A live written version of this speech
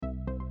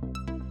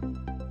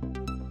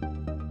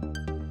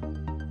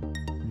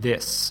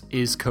This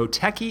is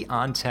Kotecki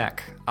on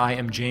Tech. I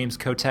am James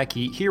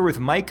Kotecki, here with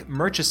Mike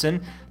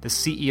Murchison, the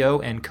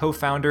CEO and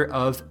co-founder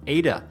of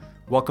Ada.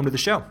 Welcome to the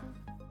show.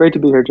 Great to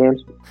be here,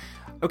 James.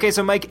 Okay,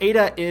 so Mike,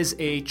 Ada is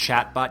a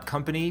chatbot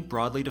company,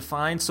 broadly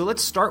defined. So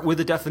let's start with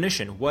a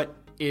definition. What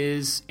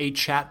is a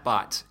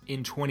chatbot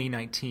in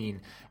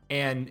 2019?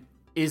 And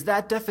is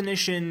that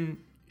definition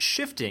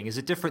shifting? Is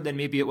it different than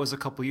maybe it was a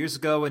couple years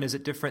ago? And is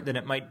it different than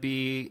it might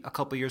be a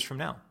couple years from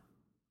now?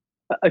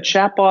 A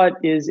chatbot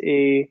is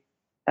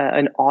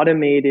an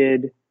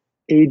automated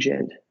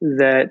agent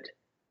that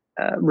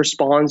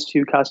responds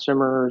to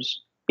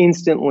customers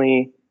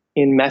instantly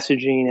in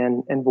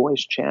messaging and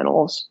voice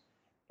channels.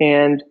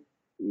 And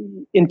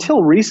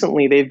until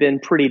recently, they've been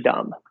pretty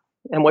dumb.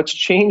 And what's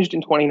changed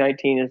in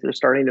 2019 is they're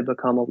starting to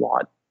become a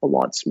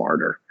lot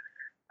smarter.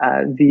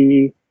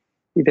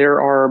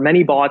 There are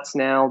many bots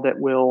now that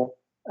will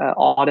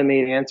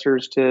automate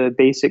answers to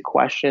basic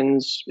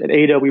questions. At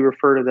Ada, we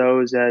refer to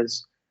those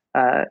as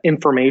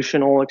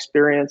informational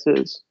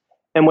experiences.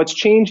 And what's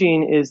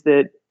changing is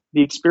that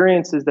the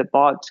experiences that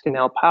bots can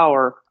now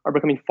power are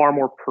becoming far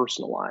more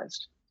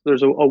personalized.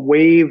 There's a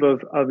wave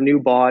of new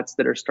bots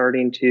that are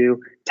starting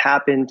to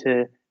tap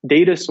into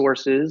data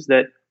sources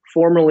that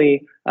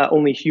formerly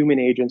only human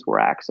agents were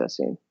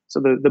accessing. So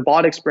the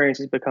bot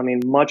experience is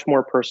becoming much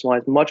more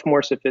personalized, much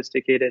more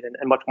sophisticated, and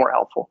much more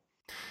helpful.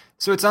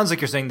 So it sounds like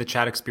you're saying the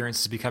chat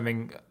experience is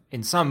becoming,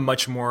 in some,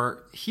 much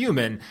more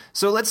human.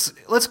 So let's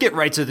get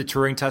right to the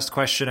Turing test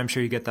question. I'm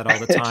sure you get that all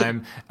the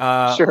time.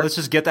 Sure. Let's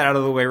just get that out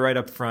of the way right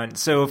up front.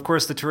 So, of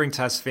course, the Turing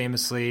test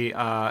famously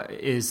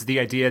is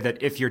the idea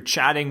that if you're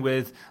chatting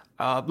with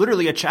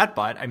literally a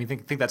chatbot, I mean,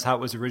 think that's how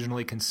it was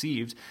originally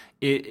conceived.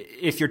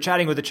 If you're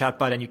chatting with a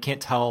chatbot and you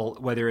can't tell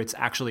whether it's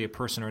actually a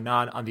person or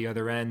not on the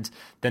other end,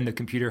 then the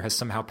computer has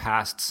somehow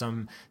passed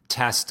some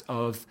test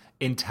of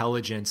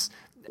intelligence.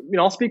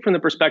 I'll speak from the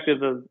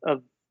perspective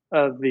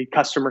of the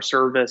customer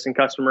service and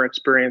customer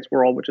experience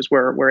world, which is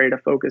where Ada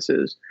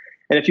focuses.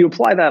 And if you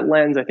apply that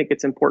lens, I think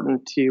it's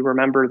important to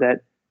remember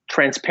that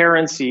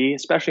transparency,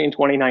 especially in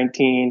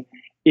 2019,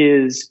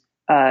 is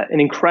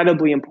an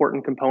incredibly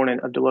important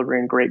component of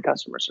delivering great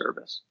customer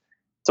service.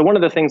 So one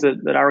of the things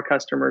that our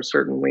customers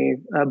certainly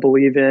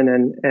believe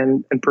in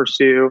and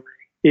pursue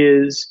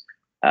is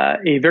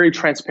a very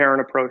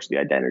transparent approach to the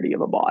identity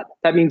of a bot.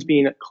 That means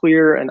being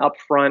clear and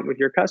upfront with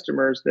your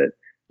customers that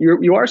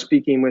you are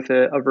speaking with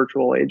a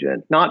virtual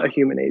agent, not a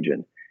human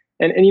agent.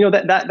 And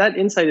that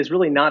insight is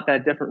really not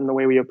that different from the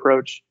way we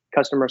approach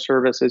customer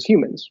service as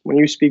humans. When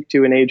you speak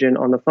to an agent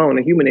on the phone,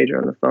 a human agent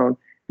on the phone,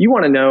 you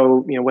want to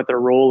know, what their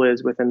role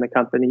is within the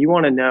company. You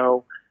want to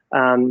know,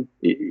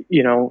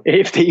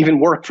 if they even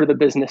work for the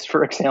business,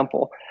 for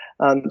example.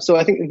 So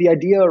I think the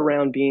idea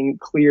around being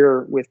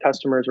clear with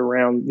customers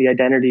around the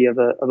identity of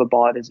a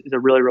bot is a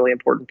really, really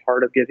important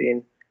part of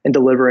giving and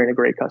delivering a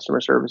great customer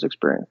service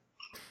experience.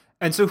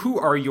 And so who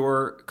are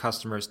your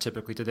customers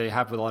typically? Do they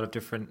have a lot of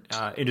different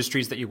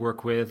industries that you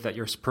work with that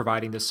you're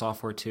providing this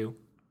software to?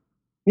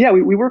 Yeah,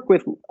 we work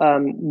with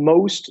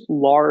most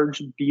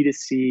large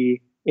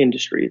B2C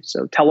industries.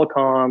 So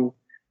telecom,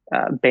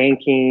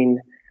 banking,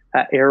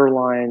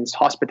 airlines,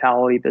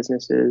 hospitality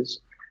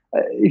businesses.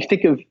 You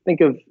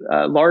think of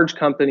large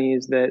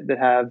companies that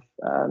have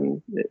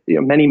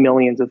many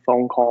millions of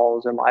phone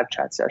calls and live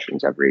chat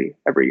sessions every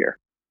year.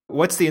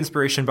 What's the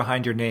inspiration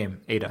behind your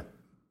name, Ada?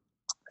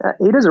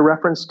 Ada is a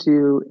reference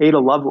to Ada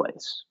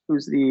Lovelace,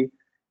 who's the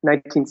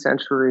 19th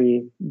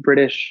century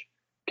British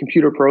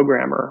computer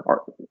programmer,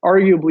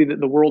 arguably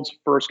the world's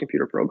first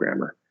computer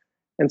programmer.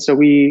 And so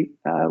we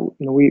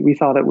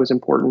thought it was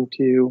important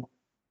to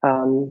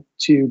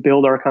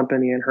build our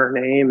company in her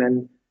name,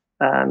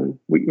 and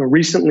we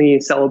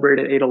recently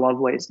celebrated Ada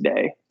Lovelace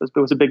Day. It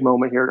was a big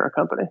moment here at our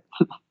company.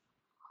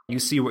 You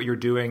see what you're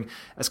doing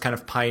as kind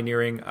of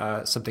pioneering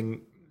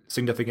something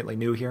significantly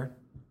new here?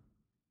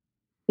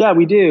 Yeah,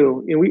 we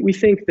do. We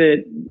think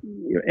that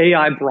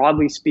AI,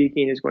 broadly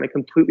speaking, is going to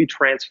completely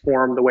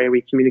transform the way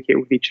we communicate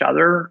with each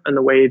other and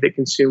the way that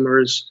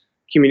consumers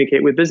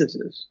communicate with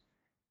businesses.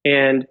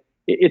 And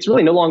it's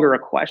really no longer a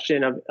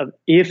question of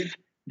if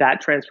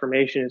that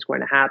transformation is going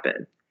to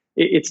happen.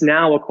 It's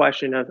now a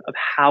question of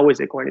how is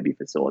it going to be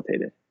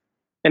facilitated.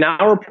 And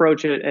our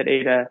approach at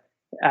Ada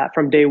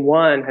from day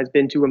one has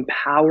been to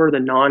empower the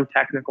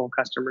non-technical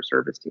customer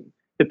service team,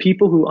 the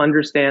people who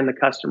understand the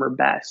customer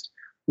best,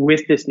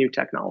 with this new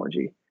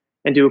technology,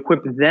 and to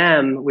equip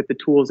them with the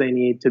tools they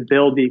need to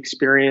build the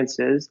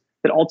experiences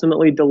that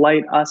ultimately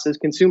delight us as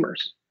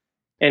consumers.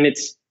 And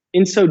it's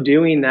in so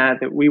doing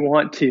that we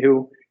want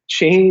to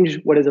change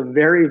what is a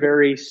very,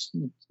 very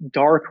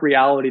dark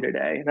reality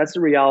today. And that's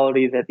the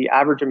reality that the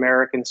average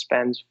American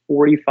spends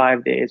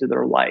 45 days of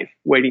their life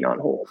waiting on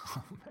hold.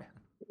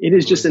 It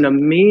is just an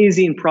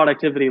amazing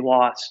productivity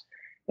loss.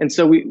 And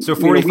so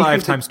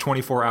 45 times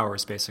 24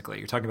 hours, basically.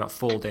 You're talking about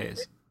full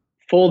days.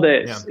 Full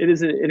days. Yeah. It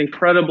is an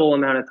incredible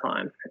amount of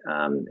time.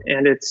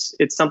 And it's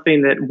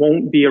something that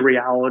won't be a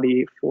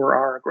reality for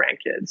our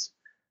grandkids.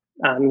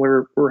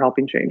 We're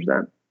helping change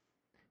that.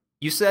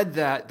 You said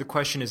that the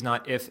question is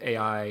not if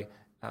AI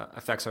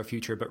affects our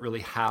future, but really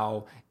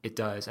how it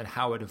does and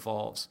how it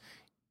evolves.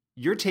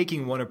 You're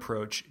taking one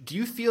approach. Do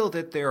you feel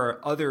that there are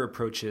other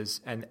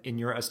approaches, and in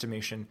your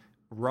estimation,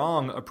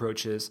 wrong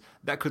approaches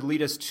that could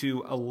lead us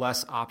to a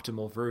less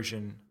optimal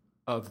version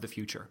of the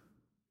future?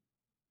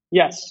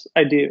 Yes,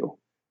 I do.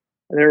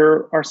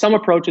 There are some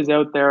approaches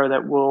out there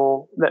that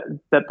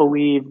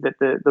believe that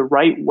the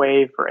right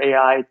way for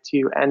AI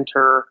to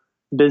enter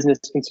business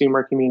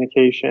consumer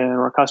communication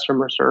or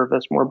customer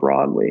service more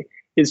broadly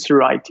is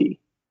through IT.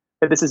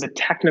 That this is a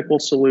technical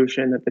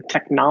solution, that the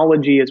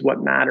technology is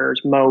what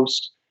matters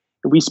most.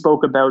 We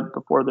spoke about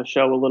before the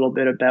show a little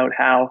bit about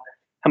how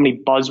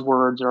many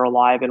buzzwords are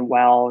alive and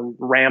well and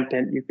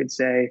rampant, you could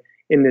say,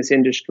 in this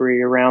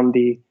industry around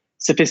the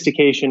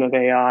sophistication of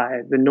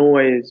AI, the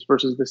noise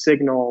versus the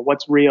signal,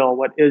 what's real,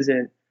 what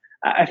isn't.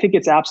 I think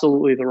it's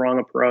absolutely the wrong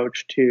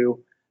approach to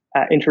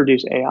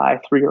introduce AI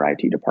through your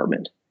IT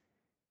department.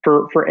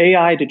 For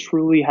AI to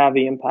truly have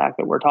the impact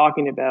that we're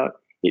talking about,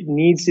 it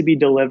needs to be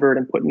delivered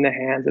and put in the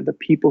hands of the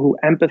people who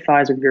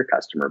empathize with your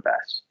customer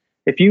best.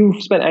 If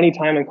you've spent any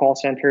time in call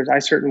centers, I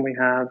certainly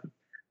have.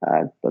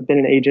 I've been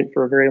an agent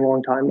for a very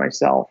long time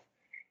myself.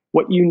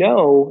 What you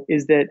know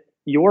is that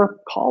your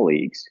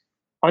colleagues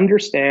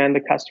understand the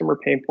customer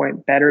pain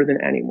point better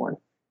than anyone.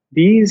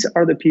 These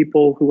are the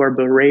people who are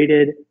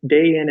berated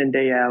day in and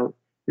day out.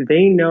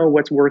 They know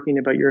what's working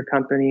about your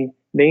company.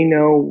 They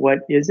know what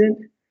isn't.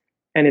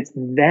 And it's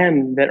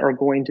them that are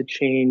going to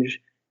change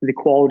the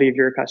quality of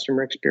your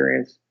customer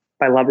experience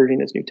by leveraging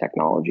this new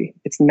technology.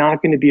 It's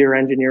not going to be your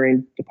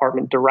engineering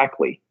department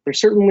directly. They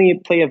certainly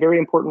play a very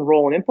important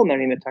role in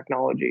implementing the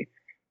technology,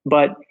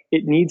 but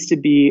it needs to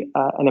be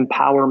an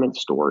empowerment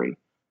story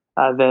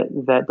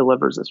that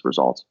delivers this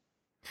result.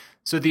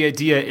 So the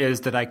idea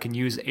is that I can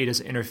use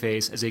Ada's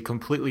interface as a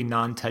completely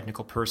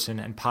non-technical person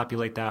and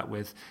populate that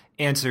with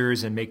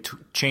answers and make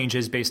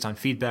changes based on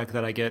feedback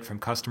that I get from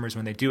customers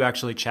when they do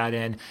actually chat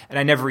in. And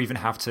I never even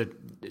have to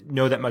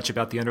know that much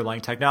about the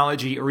underlying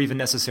technology or even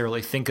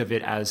necessarily think of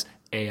it as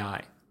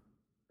AI.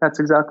 That's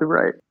exactly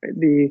right.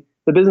 The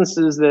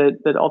businesses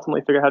that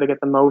ultimately figure out how to get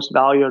the most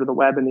value out of the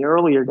web in the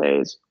earlier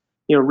days,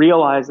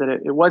 realize that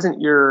it wasn't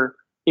your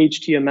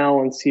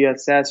HTML and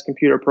CSS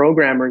computer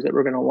programmers that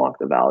were going to unlock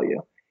the value.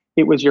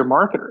 It was your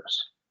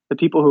marketers, the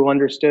people who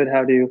understood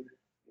how to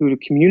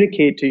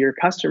communicate to your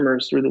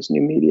customers through this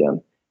new medium.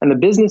 And the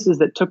businesses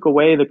that took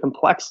away the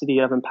complexity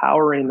of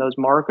empowering those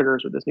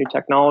marketers with this new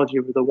technology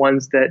were the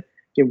ones that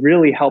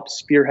really helped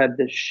spearhead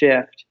this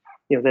shift,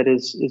 that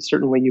is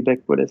certainly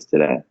ubiquitous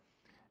today.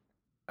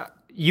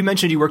 You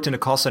mentioned you worked in a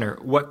call center.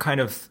 What kind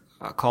of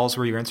calls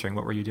were you answering?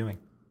 What were you doing?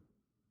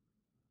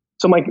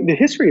 So the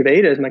history of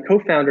Ada is my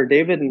co-founder,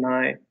 David, and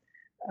I,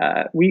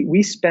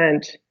 we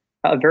spent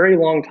a very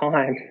long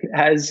time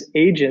as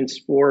agents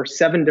for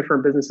 7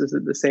 different businesses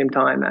at the same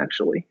time,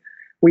 actually.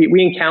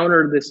 We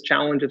encountered this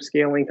challenge of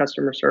scaling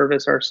customer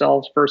service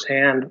ourselves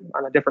firsthand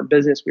on a different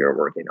business we were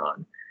working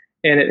on.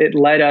 And it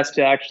led us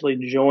to actually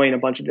join a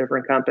bunch of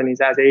different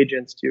companies as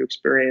agents to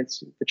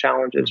experience the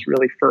challenges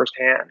really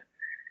firsthand.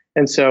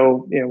 And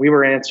so, we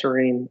were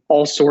answering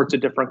all sorts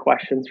of different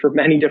questions for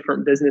many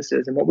different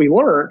businesses. And what we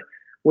learned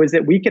was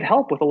that we could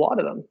help with a lot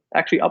of them.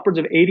 Actually, upwards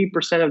of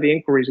 80% of the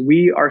inquiries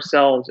we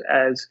ourselves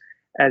as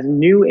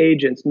new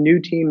agents, new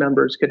team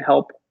members could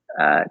help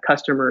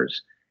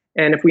customers.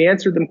 And if we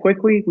answered them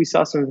quickly, we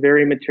saw some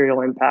very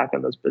material impact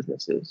on those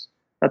businesses.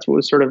 That's what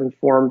was sort of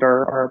informed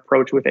our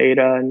approach with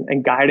Ada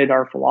and guided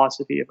our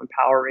philosophy of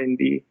empowering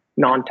the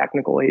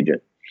non-technical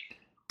agent.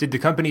 Did the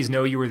companies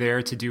know you were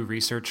there to do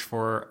research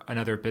for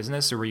another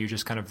business, or were you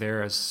just kind of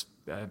there as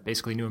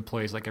basically new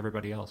employees like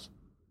everybody else?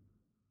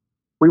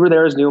 We were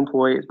there as new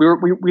employees.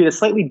 We had a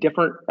slightly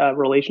different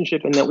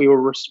relationship in that we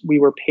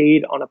were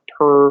paid on a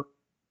per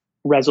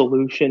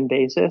resolution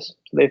basis.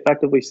 So they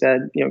effectively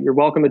said, you're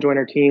welcome to join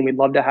our team. We'd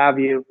love to have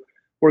you.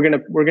 We're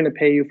gonna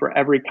pay you for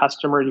every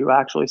customer you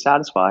actually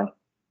satisfy.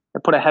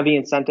 It put a heavy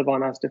incentive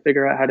on us to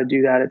figure out how to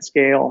do that at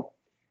scale.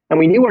 And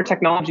we knew our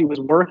technology was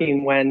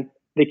working when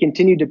they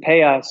continued to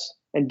pay us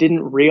and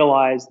didn't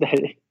realize that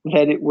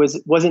it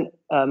wasn't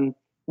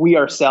we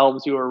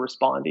ourselves who were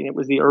responding. It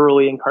was the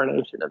early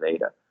incarnation of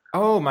Ada.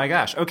 Oh my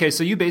gosh. Okay.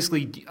 So you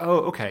basically,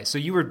 So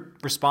you were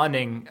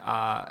responding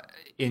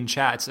in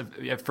chats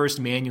at first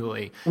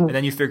manually, and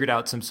then you figured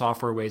out some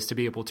software ways to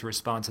be able to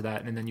respond to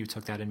that. And then you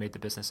took that and made the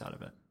business out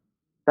of it.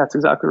 That's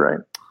exactly right.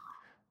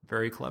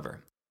 Very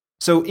clever.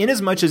 So in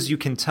as much as you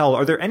can tell,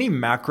 are there any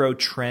macro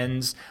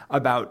trends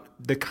about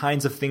the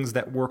kinds of things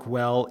that work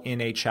well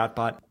in a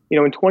chatbot?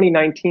 In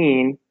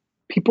 2019,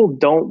 people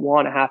don't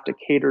want to have to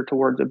cater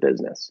towards a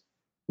business.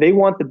 They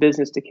want the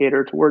business to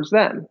cater towards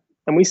them.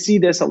 And we see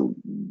this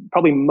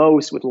probably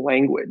most with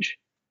language.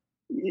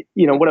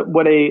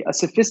 What a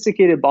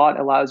sophisticated bot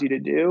allows you to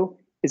do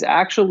is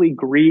actually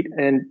greet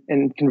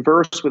and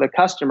converse with a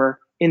customer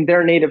in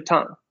their native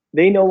tongue.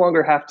 They no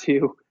longer have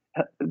to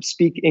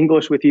speak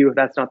English with you if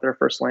that's not their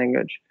first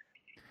language.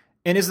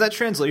 And is that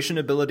translation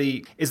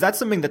ability, is that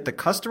something that the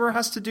customer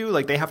has to do?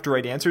 Like they have to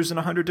write answers in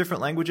 100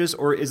 different languages,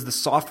 or is the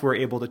software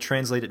able to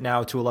translate it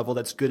now to a level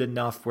that's good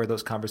enough where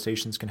those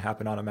conversations can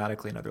happen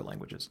automatically in other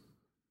languages?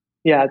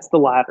 Yeah, it's the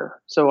latter.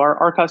 So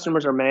our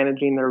customers are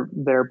managing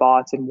their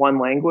bots in one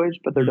language,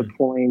 but they're Mm.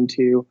 deploying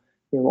to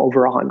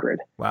over 100.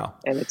 Wow.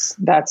 And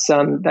that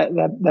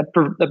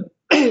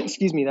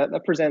excuse me,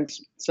 that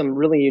presents some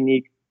really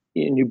unique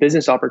new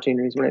business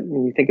opportunities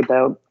when you think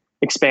about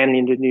expanding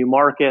into new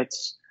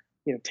markets,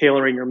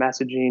 tailoring your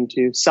messaging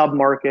to sub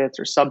markets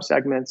or sub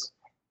segments.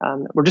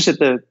 We're just at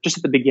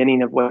the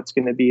beginning of what's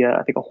going to be,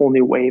 I think, a whole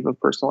new wave of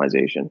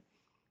personalization.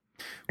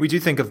 We do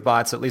think of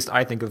bots, at least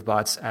I think of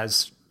bots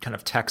as kind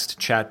of text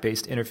chat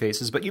based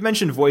interfaces, but you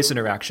mentioned voice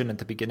interaction at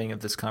the beginning of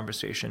this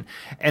conversation.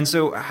 And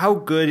so how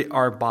good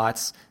are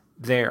bots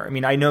there? I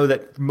mean, I know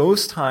that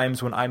most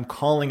times when I'm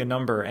calling a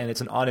number and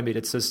it's an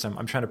automated system,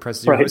 I'm trying to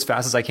press zero as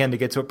fast as I can to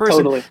get to a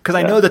person because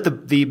I know that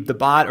the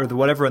bot or the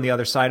whatever on the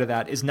other side of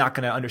that is not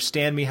going to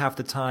understand me half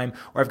the time,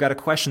 or I've got a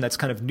question that's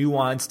kind of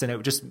nuanced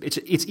and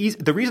it's easy.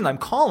 The reason I'm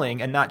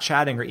calling and not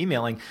chatting or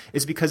emailing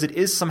is because it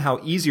is somehow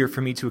easier for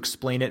me to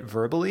explain it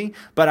verbally,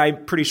 but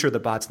I'm pretty sure the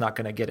bot's not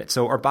going to get it.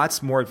 So are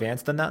bots more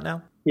advanced than that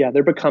now? Yeah,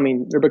 they're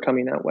becoming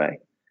that way.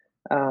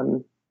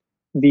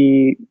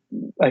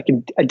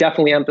 I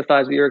definitely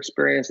empathize with your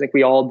experience. I think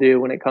we all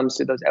do when it comes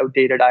to those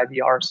outdated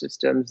IVR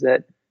systems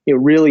that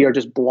really are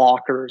just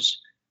blockers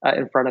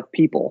in front of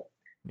people.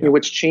 Yeah.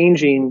 What's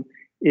changing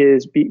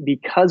is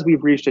because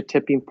we've reached a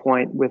tipping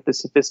point with the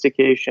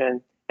sophistication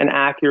and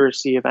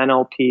accuracy of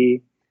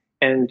NLP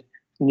and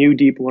new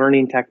deep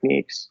learning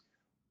techniques.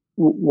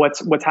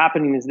 What's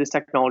happening is this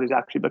technology is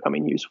actually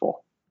becoming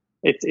useful.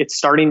 We're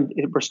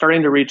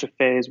starting to reach a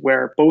phase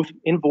where both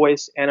in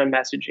voice and in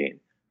messaging,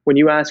 when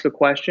you ask a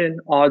question,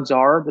 odds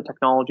are the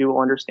technology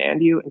will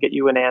understand you and get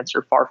you an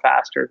answer far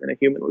faster than a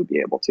human would be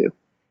able to.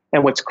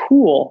 And what's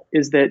cool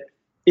is that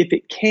if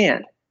it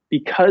can,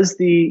 because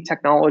the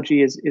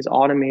technology is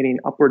automating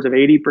upwards of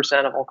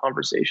 80% of all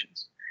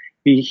conversations,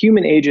 the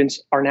human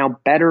agents are now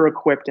better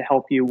equipped to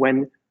help you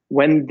when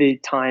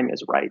the time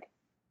is right.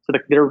 So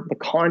the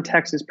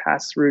context is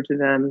passed through to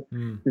them.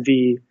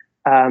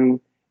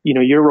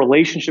 Your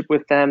relationship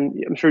with them.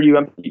 I'm sure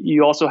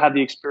you also have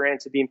the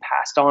experience of being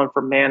passed on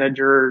from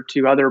manager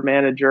to other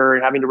manager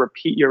and having to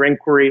repeat your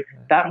inquiry.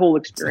 That whole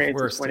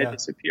experience is going to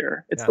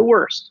disappear. It's the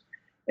worst.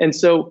 And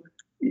so,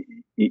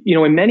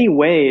 in many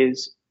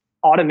ways,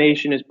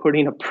 automation is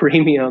putting a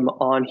premium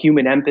on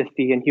human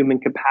empathy and human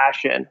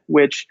compassion,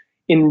 which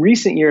in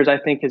recent years I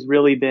think has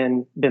really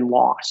been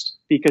lost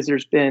because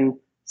there's been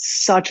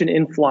such an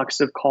influx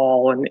of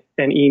call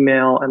and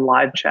email and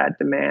live chat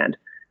demand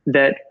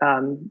that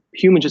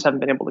humans just haven't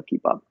been able to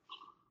keep up.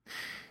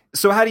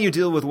 So how do you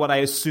deal with what I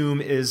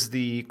assume is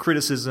the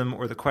criticism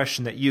or the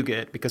question that you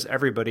get, because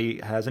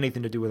everybody has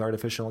anything to do with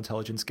artificial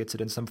intelligence gets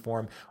it in some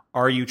form?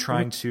 Are you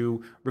trying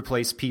to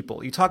replace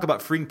people? You talk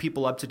about freeing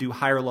people up to do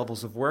higher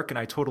levels of work, and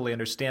I totally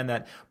understand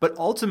that. But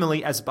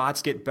ultimately, as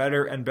bots get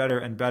better and better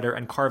and better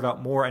and carve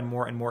out more and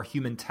more and more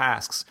human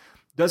tasks,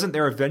 doesn't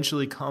there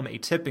eventually come a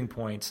tipping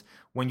point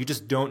when you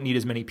just don't need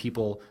as many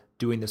people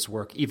doing this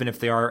work, even if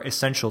they are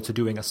essential to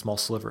doing a small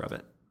sliver of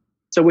it?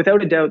 So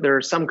without a doubt, there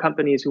are some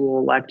companies who will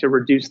elect to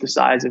reduce the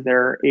size of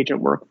their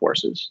agent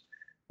workforces.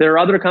 There are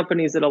other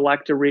companies that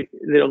elect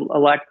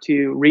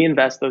to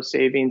reinvest those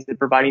savings in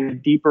providing a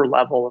deeper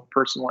level of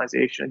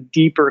personalization, a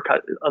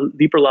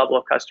deeper level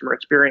of customer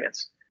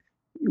experience.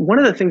 One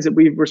of the things that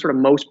we're sort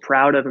of most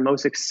proud of and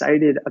most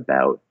excited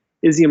about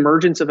is the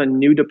emergence of a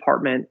new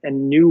department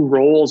and new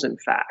roles, in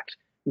fact,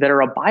 that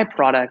are a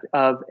byproduct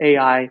of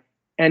AI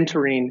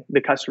entering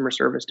the customer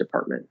service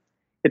department.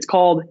 It's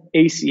called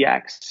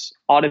ACX,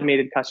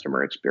 Automated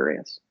Customer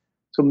Experience.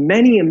 So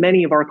many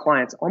of our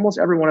clients, almost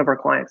every one of our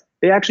clients,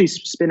 they actually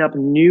spin up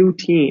new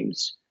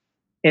teams.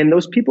 And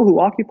those people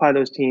who occupy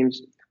those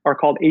teams are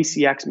called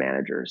ACX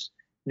managers.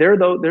 They're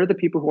the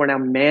people who are now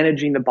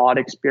managing the bot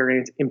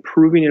experience,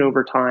 improving it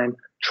over time,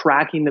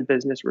 tracking the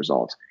business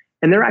results.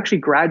 And they're actually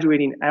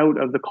graduating out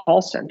of the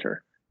call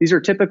center. These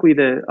are typically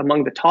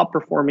among the top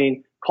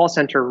performing call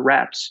center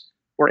reps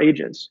or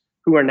agents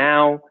who are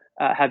now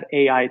have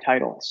AI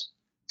titles.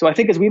 So I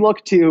think as we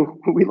look to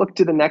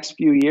the next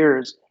few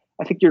years,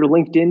 I think your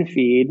LinkedIn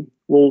feed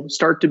will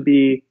start to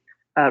be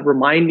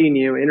reminding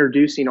you,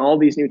 introducing all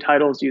these new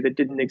titles to you that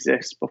didn't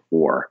exist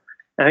before.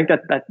 And I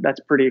think that's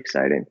pretty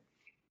exciting.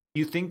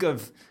 You think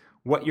of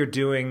what you're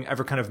doing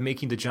ever kind of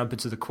making the jump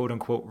into the quote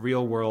unquote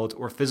real world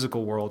or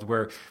physical world,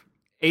 where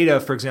Ada,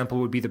 for example,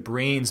 would be the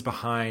brains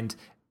behind,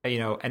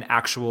 an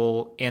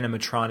actual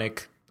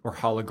animatronic or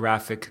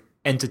holographic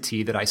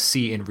entity that I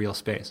see in real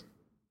space?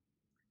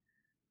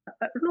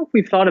 I don't know if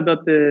we've thought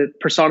about the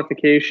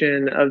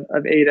personification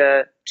of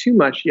Ada too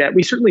much yet.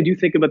 We certainly do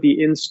think about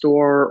the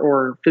in-store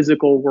or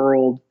physical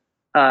world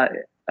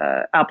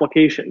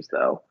applications,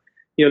 though.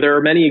 There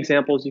are many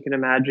examples you can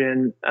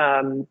imagine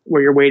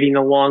where you're waiting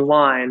a long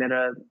line at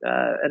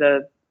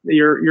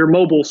your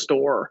mobile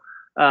store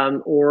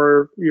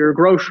or your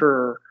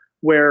grocer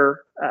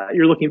where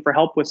you're looking for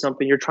help with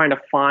something. You're trying to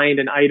find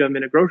an item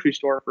in a grocery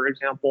store, for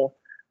example,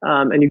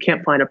 and you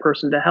can't find a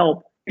person to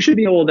help. You should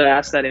be able to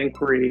ask that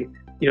inquiry,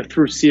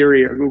 through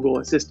Siri or Google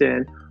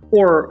Assistant,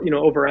 or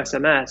over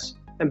SMS,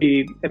 and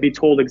be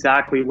told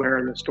exactly where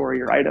in the store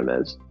your item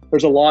is.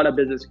 There's a lot of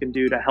business can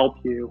do to help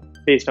you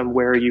based on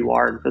where you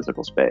are in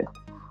physical space.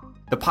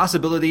 The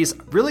possibilities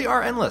really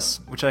are endless,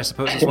 which I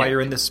suppose is why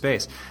you're in this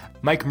space.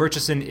 Mike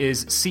Murchison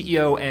is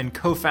CEO and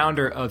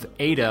co-founder of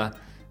Ada.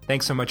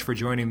 Thanks so much for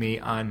joining me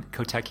on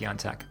Kotechion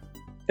Tech.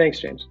 Thanks,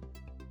 James.